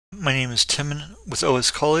My name is Tim with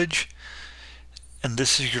OS College, and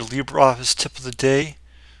this is your LibreOffice tip of the day.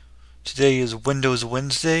 Today is Windows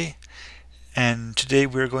Wednesday, and today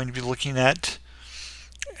we're going to be looking at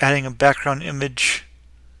adding a background image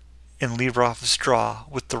in LibreOffice Draw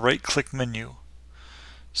with the right-click menu.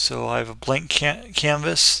 So I have a blank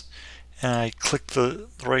canvas, and I click the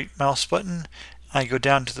right mouse button. I go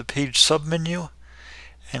down to the page submenu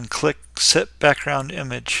and click Set Background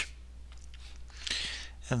Image.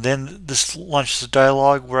 And then this launches a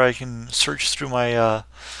dialog where I can search through my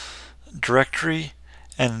directory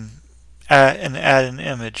and add an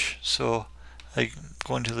image. So I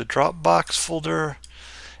go into the Dropbox folder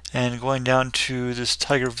and going down to this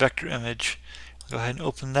tiger vector image. I'll go ahead and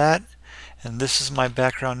open that, and this is my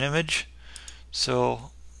background image.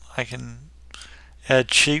 So I can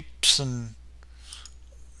add shapes and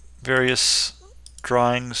various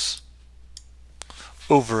drawings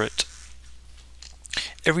over it.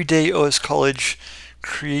 Every day OS College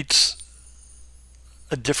creates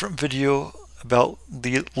a different video about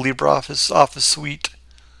the LibreOffice Office Suite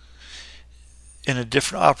in a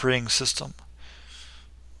different operating system.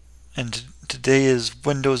 And today is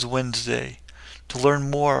Windows Wednesday. To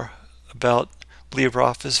learn more about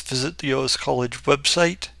LibreOffice, visit the OS College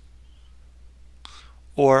website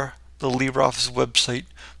or the LibreOffice website.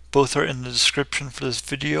 Both are in the description for this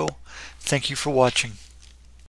video. Thank you for watching.